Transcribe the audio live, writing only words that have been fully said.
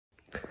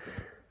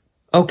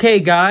Okay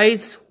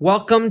guys,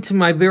 welcome to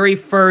my very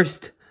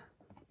first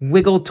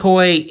Wiggle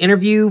Toy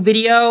interview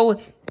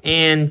video,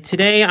 and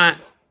today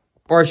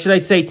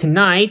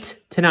tonight,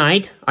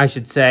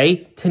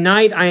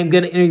 I am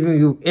going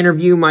to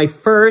interview my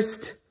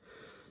first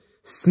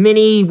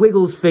Smiti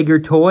Wiggles figure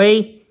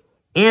toy,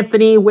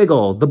 Anthony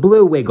Wiggle, the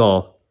blue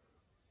Wiggle.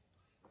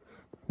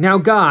 Now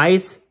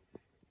guys,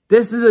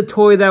 this is a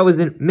toy that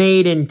was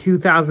made in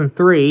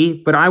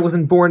 2003, but I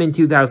wasn't born in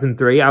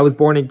 2003, I was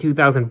born in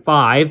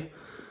 2005.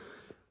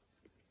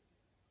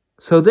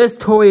 So this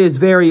toy is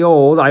very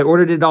old. I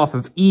ordered it off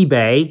of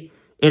eBay,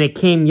 and it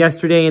came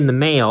yesterday in the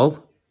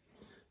mail.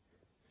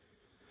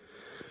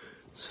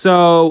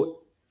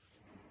 So,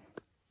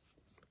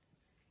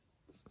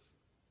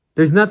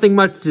 there's nothing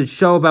much to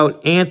show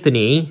about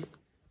Anthony.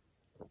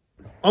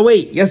 Oh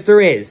wait, yes there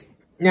is.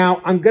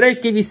 Now, I'm gonna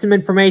give you some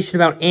information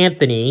about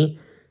Anthony,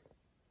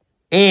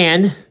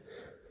 and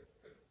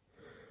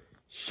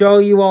show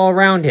you all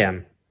around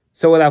him.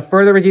 So without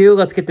further ado,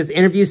 let's get this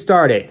interview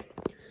started.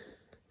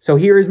 So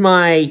here's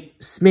my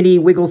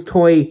Smiti Wiggles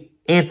toy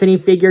Anthony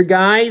figure,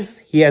 guys.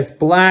 He has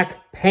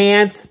black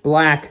pants,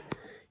 black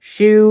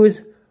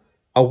shoes,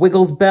 a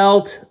Wiggles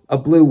belt, a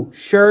blue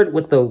shirt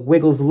with the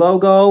Wiggles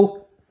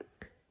logo.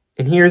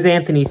 And here's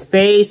Anthony's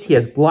face. He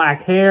has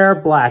black hair,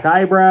 black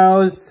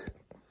eyebrows.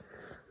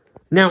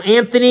 Now,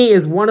 Anthony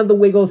is one of the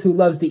Wiggles who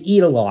loves to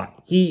eat a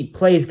lot. He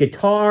plays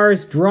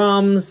guitars,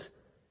 drums,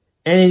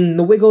 and in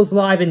the Wiggles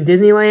Live in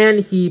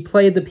Disneyland, he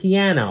played the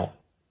piano,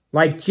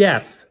 like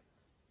Jeff.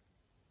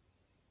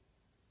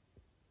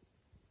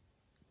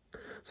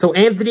 So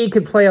Anthony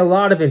could play a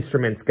lot of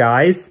instruments,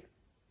 guys.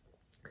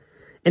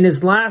 And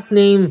his last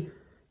name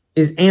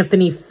is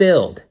Anthony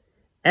Field.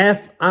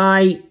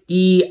 F-I-E-L-D.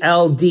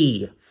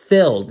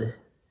 Field.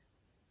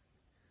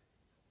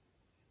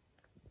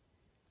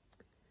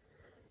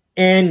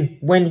 And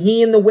when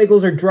he and the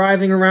Wiggles are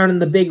driving around in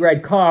the big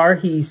red car,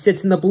 he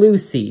sits in the blue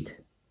seat.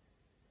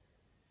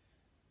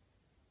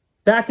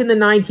 Back in the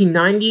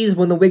 1990s,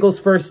 when the Wiggles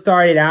first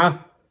started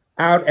out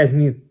as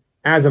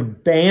a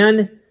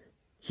band,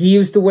 he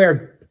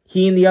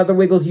and the other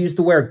Wiggles used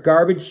to wear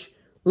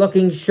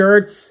garbage-looking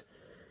shirts.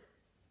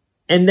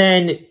 And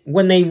then,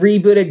 when they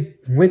rebooted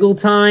Wiggle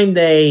Time,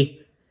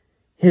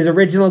 his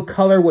original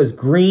color was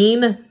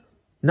green,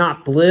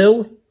 not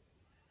blue.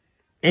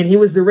 And he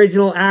was the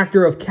original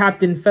actor of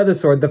Captain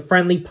Feathersword, the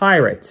Friendly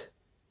Pirate.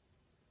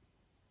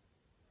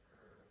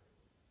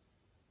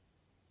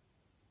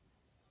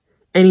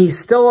 And he's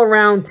still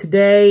around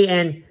today,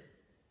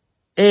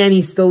 and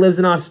he still lives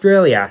in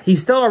Australia.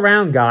 He's still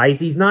around, guys.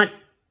 He's not...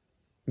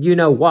 you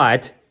know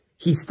what?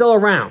 He's still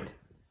around.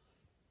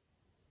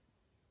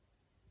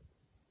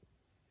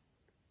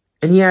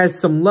 And he has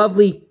some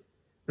lovely...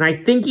 and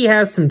I think he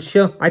has some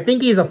I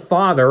think he's a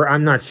father,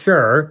 I'm not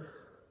sure.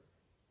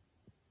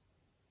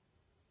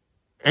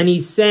 And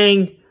he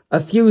sang a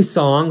few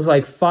songs,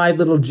 like Five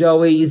Little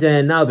Joeys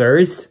and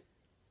others.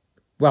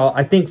 Well,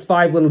 I think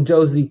Five Little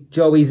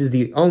Joeys is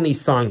the only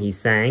song he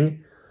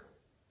sang.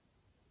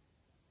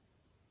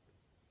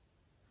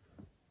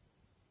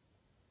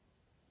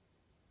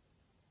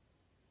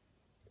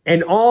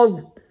 And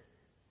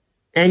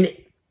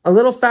a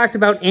little fact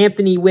about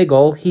Anthony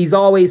Wiggle, he's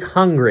always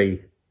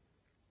hungry.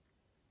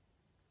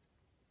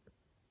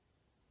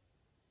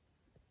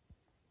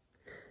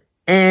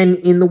 And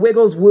in the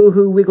Wiggles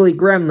Woohoo Wiggly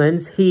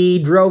Gremlins, he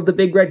drove the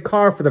big red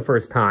car for the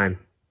first time.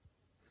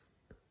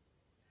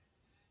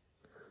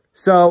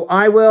 So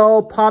I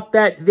will pop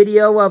that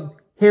video of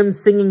him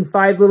singing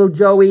Five Little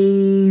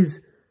Joeys,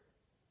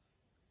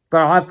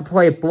 but I'll have to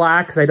play it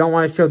black because I don't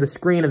want to show the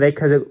screen of it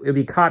because it would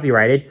be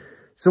copyrighted.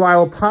 So I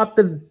will pop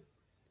the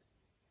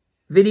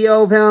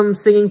video of him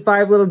singing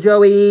Five Little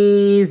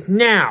Joeys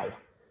now.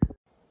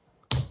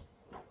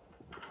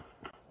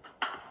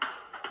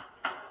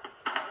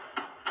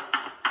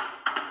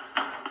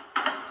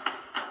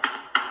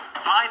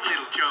 Five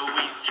little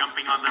Joeys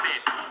jumping on the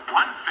bed.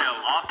 One fell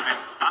off and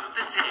bumped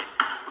its head.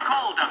 We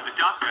called up the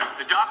doctor.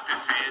 The doctor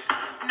said,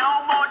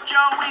 "No more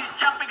Joeys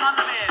jumping on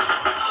the bed."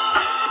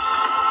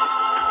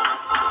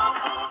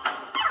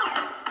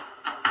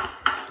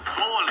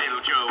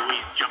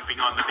 Joeys jumping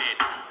on the bed.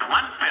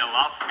 One fell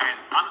off and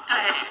bumped her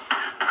head.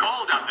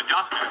 Called up the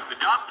doctor. The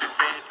doctor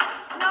said,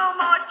 "No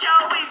more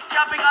Joeys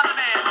jumping on the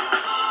bed."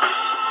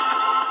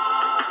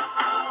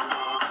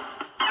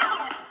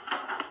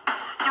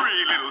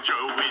 Three little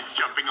Joeys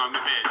jumping on the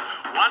bed.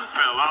 One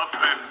fell off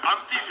and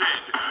bumped his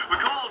head. We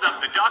called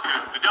up the doctor.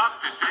 The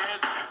doctor said,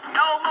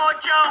 "No more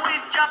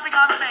Joeys jumping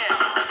on the bed."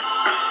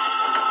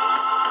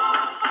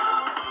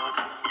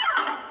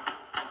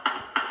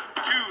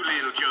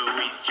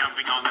 Joeys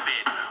jumping on the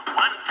bed.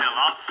 One fell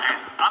off and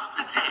bumped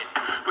its head.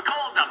 We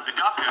called up the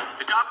doctor.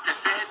 The doctor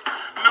said,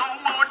 "No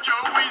more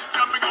Joeys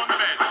jumping on the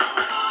bed."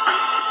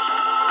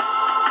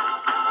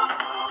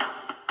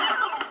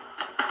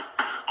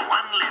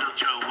 One little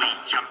Joey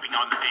jumping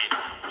on the bed.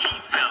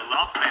 He fell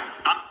off and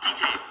bumped his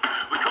head.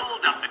 We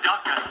called up the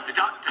doctor. The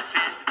doctor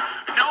said,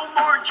 "No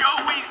more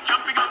Joeys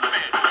jumping on the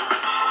bed."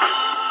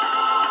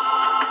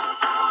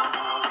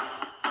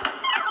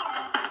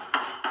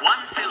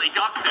 silly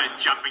doctor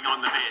jumping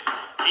on the bed.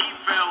 He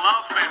fell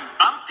off and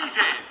bumped his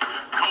head.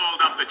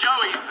 Called up the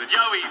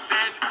Joeys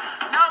said,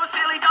 no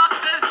silly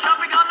doctors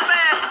jumping on the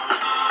bed.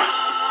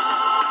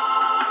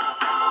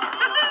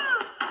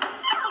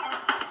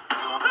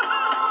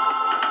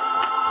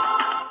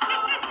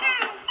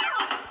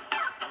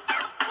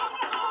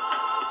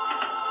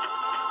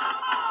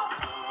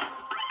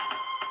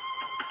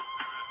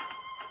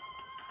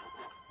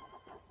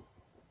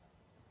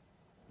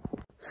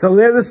 So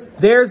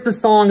there's the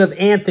song of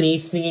Anthony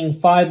singing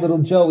Five Little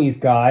Joeys,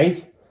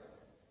 guys.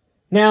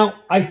 Now,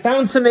 I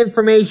found some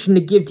information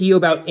to give to you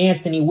about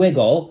Anthony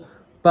Wiggle,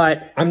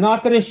 but I'm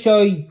not going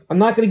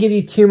to give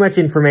you too much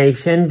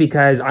information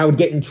because I would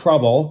get in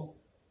trouble.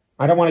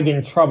 I don't want to get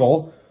in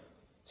trouble.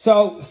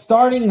 So,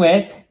 starting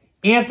with,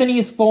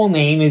 Anthony's full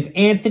name is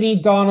Anthony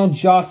Donald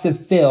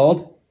Joseph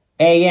Field,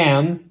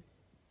 AM.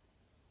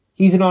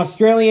 He's an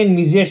Australian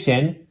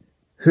musician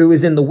who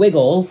is in the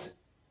Wiggles.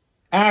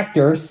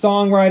 Actor,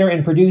 songwriter,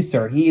 and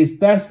producer. He is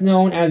best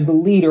known as the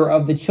leader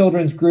of the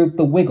children's group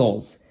The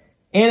Wiggles,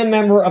 and a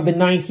member of the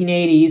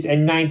 1980s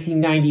and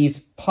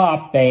 1990s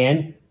pop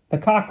band The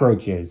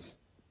Cockroaches.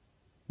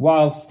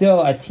 While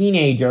still a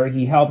teenager,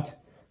 he helped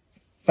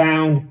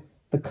found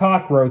The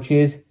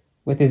Cockroaches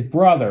with his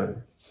brothers,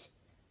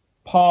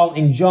 Paul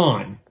and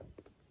John.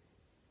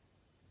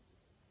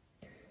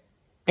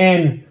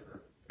 And,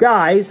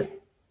 guys,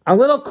 a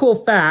little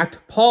cool fact,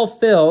 Paul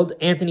Field,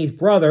 Anthony's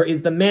brother,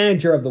 is the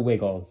manager of the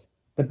Wiggles.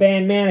 The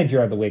band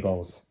manager of the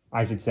Wiggles,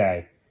 I should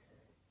say.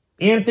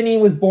 Anthony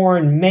was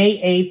born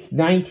May 8th,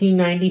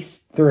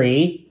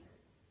 1993.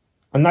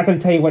 I'm not going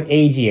to tell you what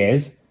age he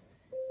is.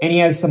 And he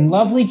has some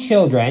lovely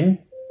children.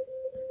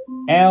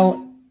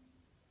 And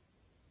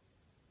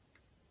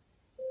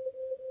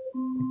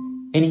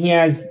he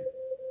has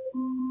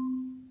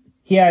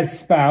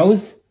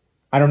spouse.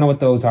 I don't know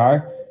what those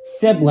are.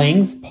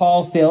 Siblings,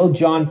 Paul Field,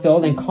 John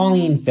Field, and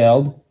Colleen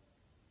Field.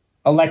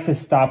 Alexa,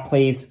 stop,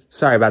 please.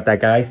 Sorry about that,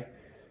 guys.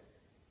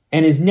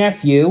 And his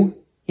nephew.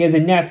 He has a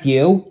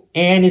nephew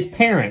and his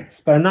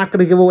parents. But I'm not going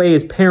to give away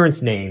his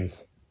parents'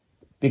 names,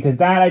 because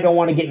that I don't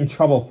want to get in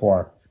trouble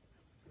for.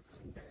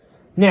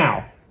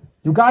 Now,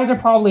 you guys are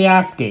probably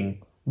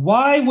asking,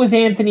 why was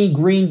Anthony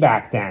green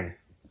back then?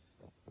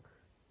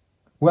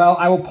 Well,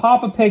 I will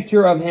pop a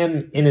picture of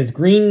him in his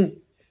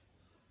green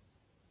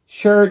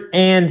shirt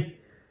and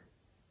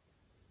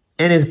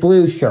his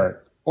blue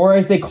shirt, or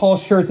as they call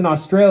shirts in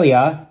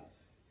Australia,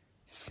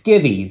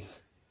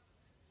 skivvies.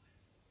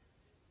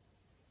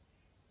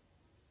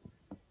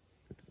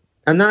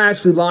 I'm not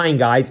actually lying,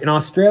 guys. In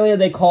Australia,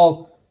 they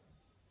call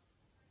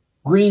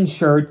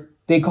shirts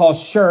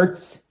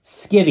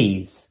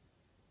skivvies.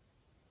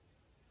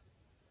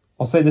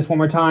 I'll say this one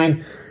more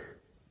time.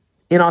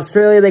 In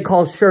Australia, they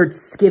call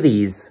shirts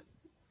skivvies.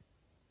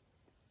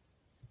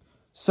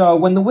 So,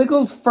 when the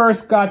Wiggles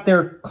first got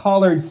their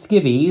collared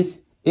skivvies,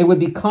 it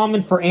would be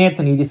common for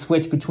Anthony to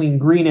switch between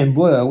green and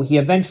blue. He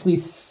eventually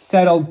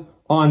settled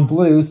on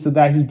blue so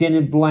that he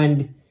didn't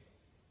blend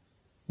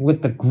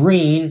with the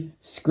green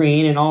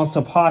screen, and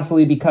also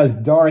possibly because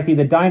Dorothy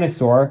the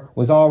dinosaur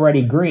was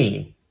already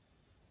green.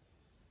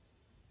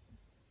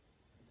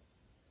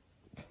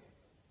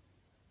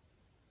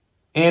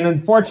 And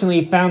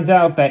unfortunately found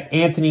out that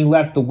Anthony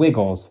left the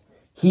Wiggles.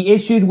 He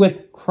issued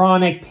with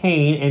chronic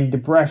pain and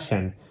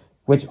depression,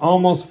 which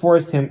almost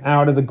forced him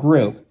out of the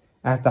group.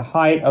 At the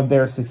height of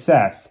their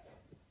success,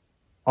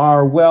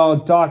 are well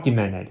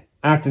documented.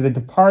 After the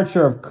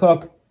departure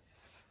of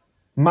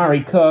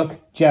Murray Cook,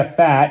 Jeff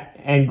Fatt,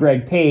 and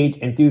Greg Page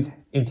in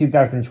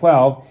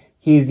 2012,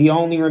 he is the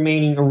only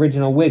remaining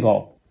original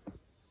Wiggle.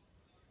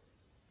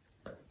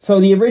 So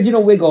the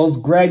original Wiggles,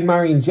 Greg,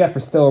 Murray, and Jeff are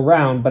still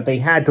around, but they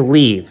had to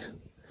leave.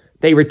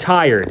 They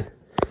retired.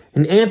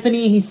 And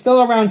Anthony, he's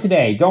still around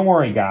today. Don't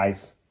worry,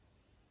 guys.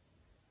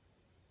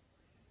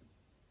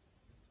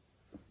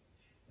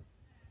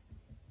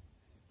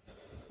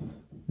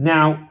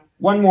 Now,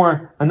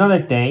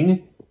 another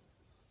thing,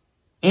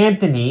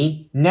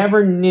 Anthony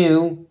never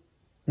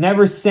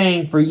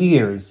sang for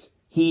years.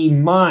 He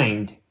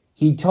mimed.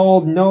 He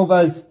told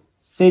Nova's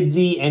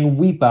Fidzy and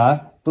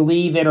Weepa,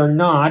 believe it or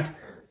not,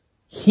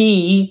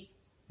 he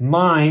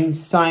mimed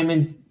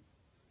Simon's...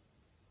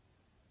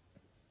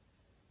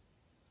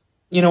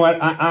 You know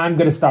what, I'm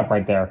going to stop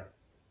right there.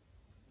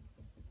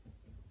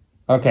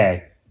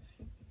 Okay.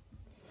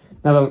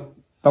 Now,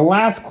 the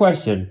last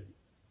question.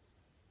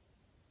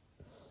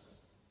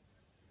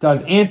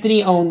 Does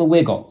Anthony own the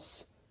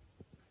Wiggles?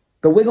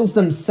 The Wiggles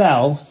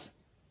themselves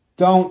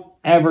don't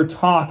ever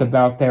talk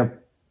about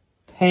their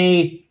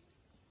I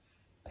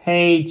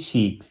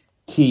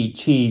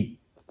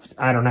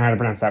don't know how to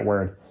pronounce that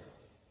word.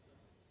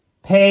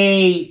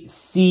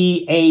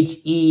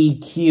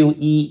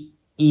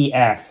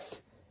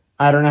 CheQuees.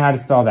 I don't know how to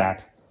spell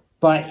that.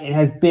 But it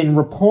has been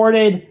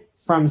reported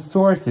from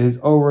sources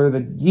over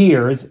the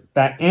years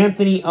that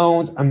Anthony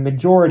owns a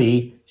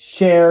majority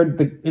shared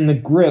in the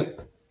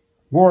group,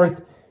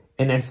 worth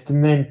an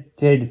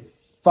estimated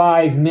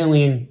 $5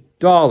 million.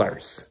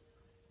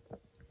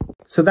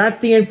 So that's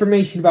the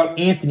information about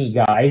Anthony,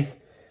 guys.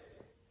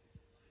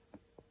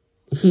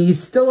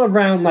 he's still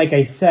around, like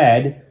I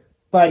said,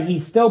 but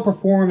he's still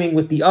performing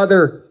with the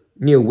other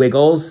new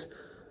Wiggles,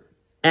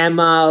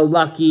 Emma,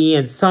 Lucky,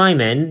 and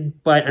Simon.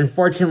 But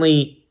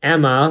unfortunately,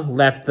 Emma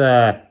left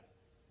the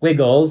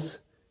Wiggles,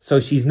 so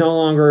she's no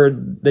longer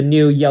the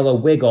new Yellow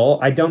Wiggle.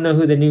 I don't know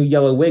who the new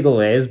Yellow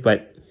Wiggle is,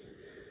 but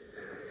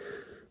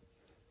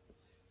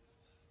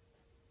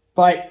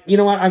you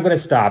know what? I'm going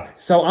to stop.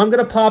 So I'm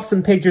going to pop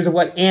some pictures of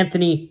what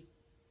Anthony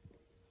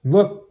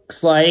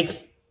looks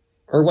like,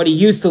 or what he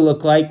used to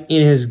look like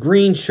in his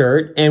green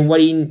shirt, and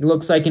what he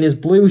looks like in his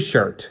blue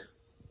shirt.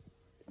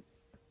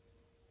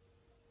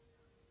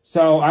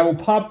 So I will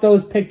pop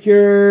those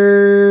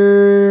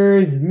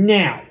pictures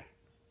now.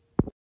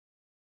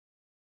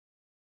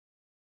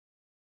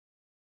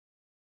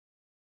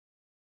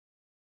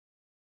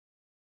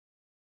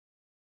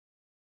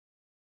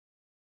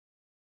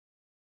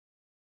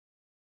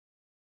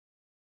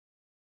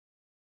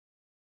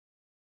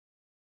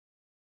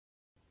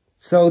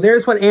 So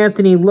there's what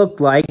Anthony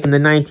looked like in the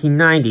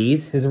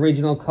 1990s. His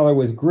original color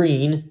was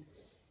green.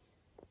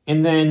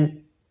 And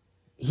then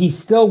he's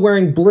still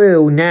wearing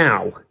blue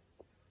now.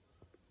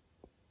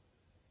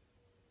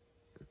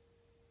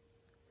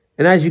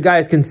 And as you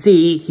guys can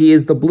see, he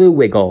is the blue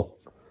Wiggle.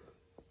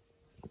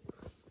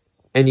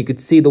 And you can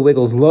see the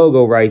Wiggles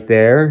logo right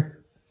there.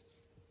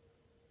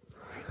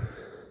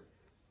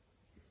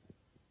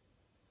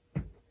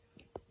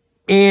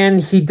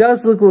 And he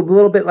does look a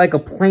little bit like a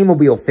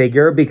Playmobil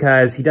figure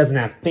because he doesn't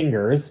have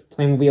fingers.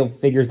 Playmobil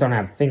figures don't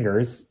have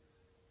fingers.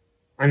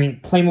 I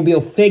mean,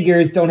 Playmobil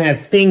figures don't have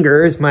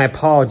fingers. My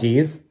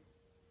apologies.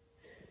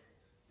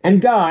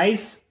 And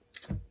guys,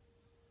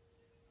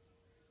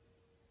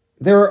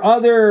 there are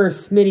other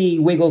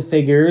Smiti Wiggle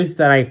figures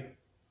that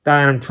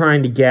I'm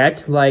trying to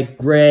get, like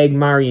Greg,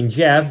 Mari, and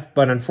Jeff,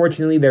 but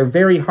unfortunately they're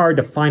very hard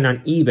to find on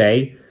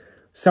eBay.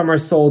 Some are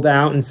sold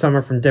out and some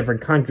are from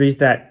different countries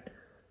that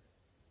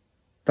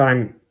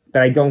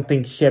I don't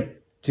think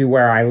ship to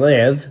where I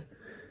live.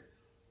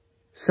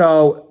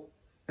 So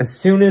as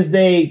soon as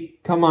they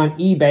come on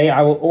eBay,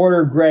 I will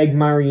order Greg,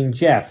 Mari, and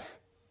Jeff.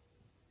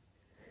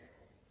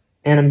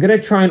 And I'm going to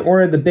try and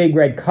order the Big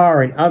Red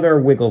Car and other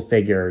Wiggle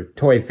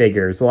toy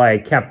figures,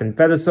 like Captain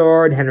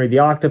Feathersword, Henry the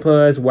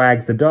Octopus,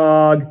 Wags the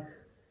Dog,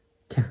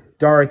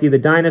 Dorothy the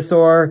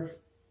Dinosaur,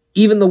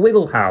 even the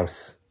Wiggle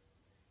House,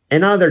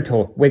 and other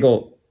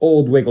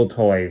old Wiggle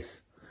toys.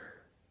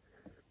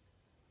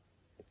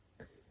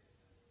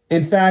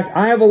 In fact,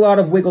 I have a lot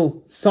of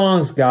Wiggle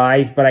songs,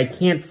 guys, but I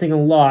can't sing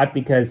a lot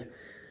because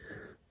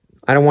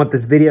I don't want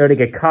this video to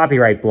get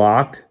copyright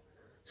blocked.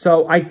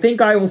 So I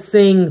think I will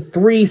sing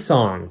 3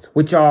 songs,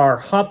 which are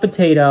Hot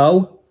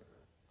Potato,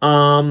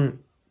 I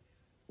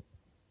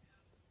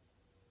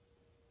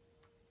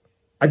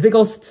think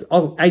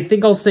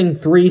I'll sing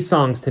 3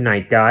 songs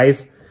tonight,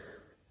 guys.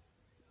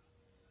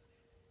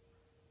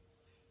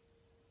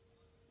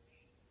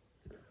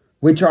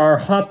 Which are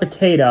Hot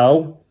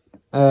Potato,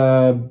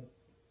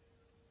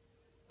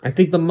 I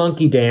think the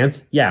Monkey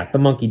Dance. Yeah, the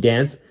Monkey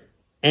Dance.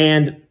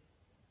 And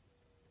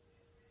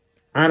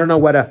I don't know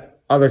what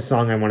other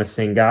song I want to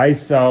sing,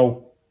 guys.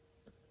 So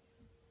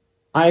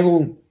I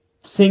will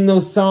sing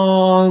those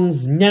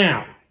songs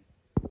now.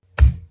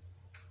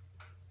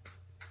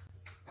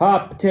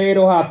 Hot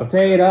potato, hot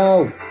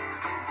potato.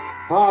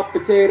 Hot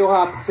potato,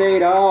 hot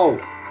potato.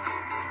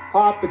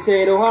 Hot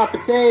potato, hot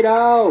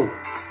potato.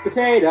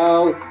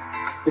 Potato.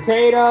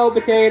 Potato,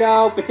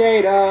 potato,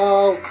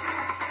 potato.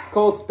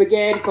 Cold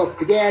spaghetti, cold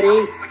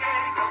spaghetti.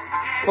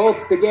 Cold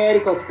spaghetti,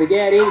 cold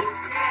spaghetti.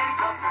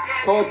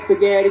 Cold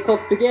spaghetti, cold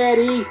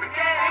spaghetti.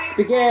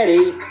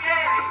 Spaghetti.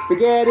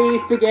 Spaghetti,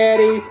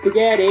 spaghetti,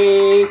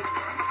 spaghetti.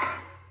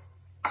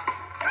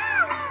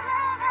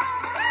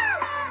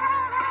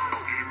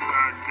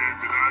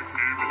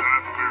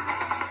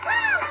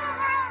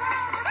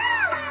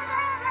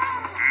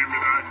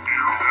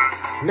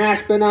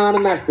 Mashed banana,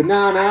 mashed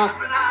banana.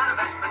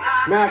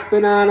 Mashed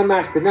banana,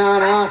 mashed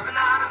banana.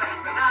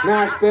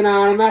 Mashed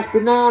banana, mashed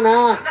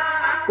banana.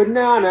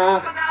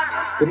 Banana.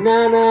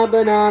 Banana,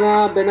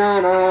 banana,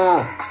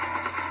 banana.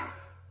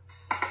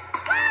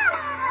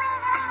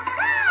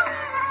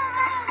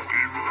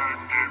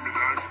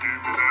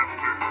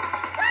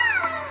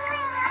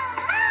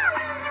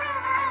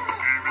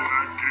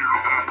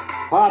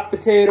 Hot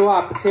potato,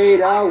 hot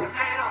potato.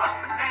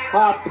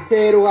 Hot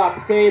potato, hot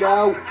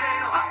potato.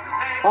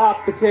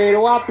 Hot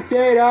potato, hot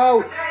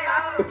potato.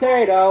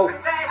 Potato.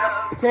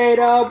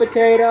 Potato,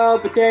 potato,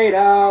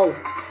 potato.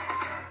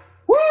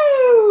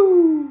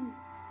 Woo!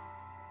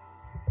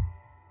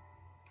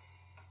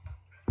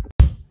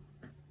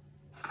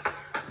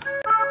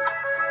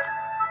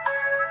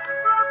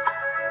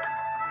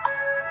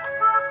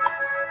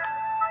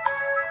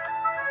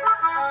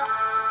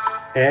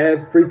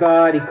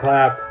 Everybody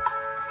clap.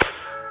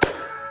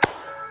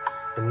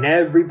 And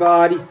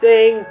everybody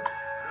sing.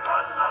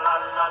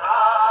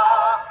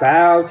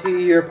 Bow to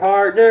your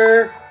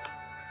partner.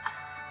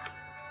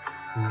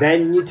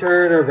 Then you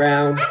turn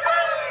around.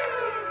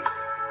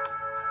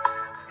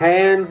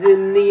 Hands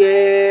in the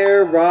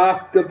air,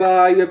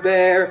 rock-a-bye a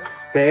bear.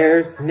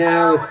 Bear's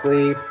now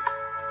asleep.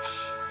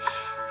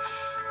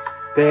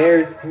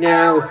 Bear's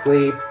now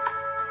asleep.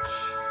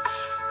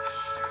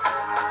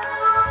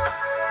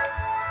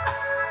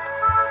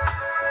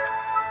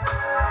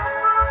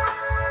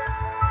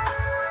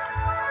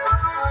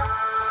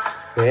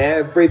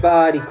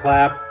 Everybody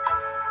clap.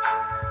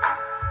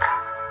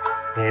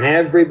 And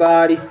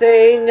everybody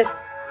sing.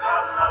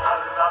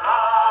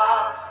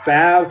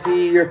 Bow to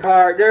your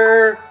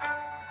partner.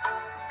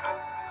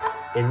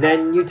 And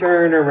then you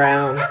turn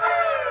around.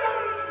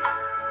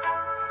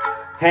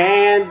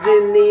 Hands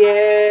in the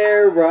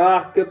air,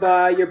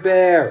 rock-a-bye your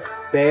bear.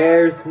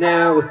 Bear's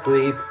now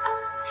asleep.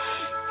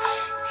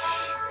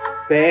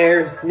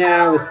 Bear's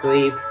now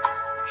asleep.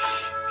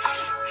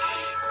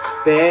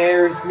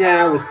 Bear's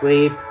now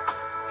asleep.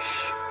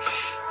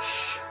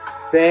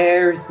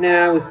 Bear's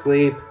now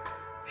asleep.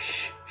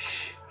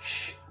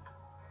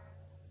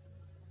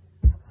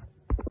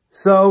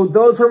 So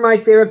those were my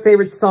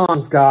favorite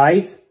songs,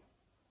 guys.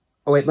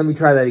 Oh wait, let me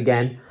try that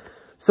again.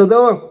 So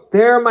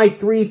there are my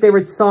 3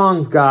 favorite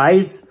songs,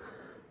 guys.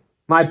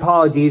 My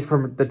apologies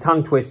for the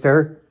tongue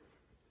twister.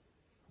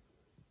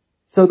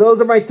 So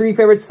those are my 3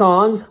 favorite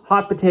songs.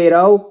 Hot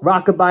Potato,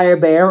 Rock-a-bye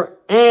Bear,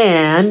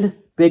 and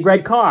Big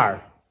Red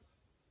Car.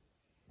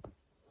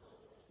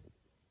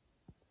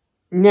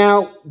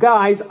 Now,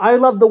 guys, I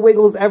love the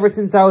Wiggles ever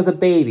since I was a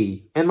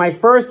baby. And my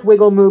first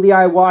Wiggle movie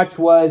I watched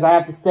was, I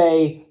have to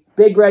say,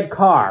 Big Red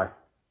Car.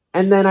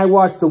 And then I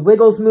watched the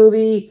Wiggles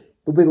movie,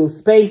 the Wiggles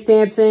Space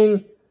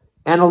Dancing,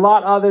 and a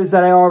lot others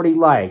that I already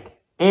like.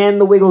 And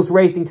the Wiggles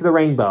Racing to the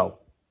Rainbow.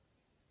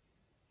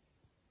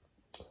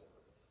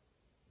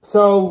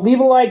 So, leave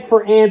a like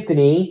for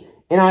Anthony,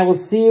 and I will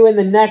see you in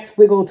the next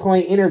Wiggle Toy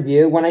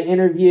interview when I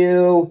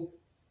interview,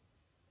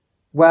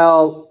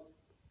 well,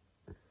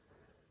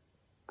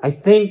 I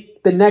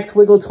think the next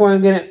Wiggle Toy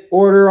I'm going to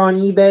order on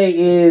eBay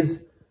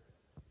is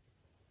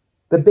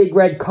the Big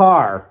Red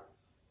Car.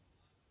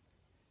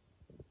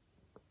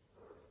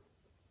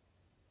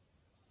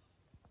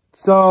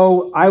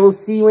 So, I will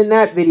see you in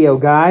that video,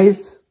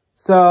 guys.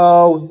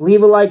 So,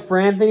 leave a like for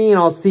Anthony, and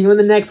I'll see you in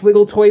the next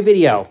Wiggle Toy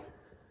video.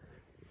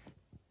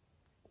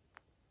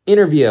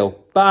 Interview.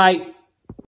 Bye.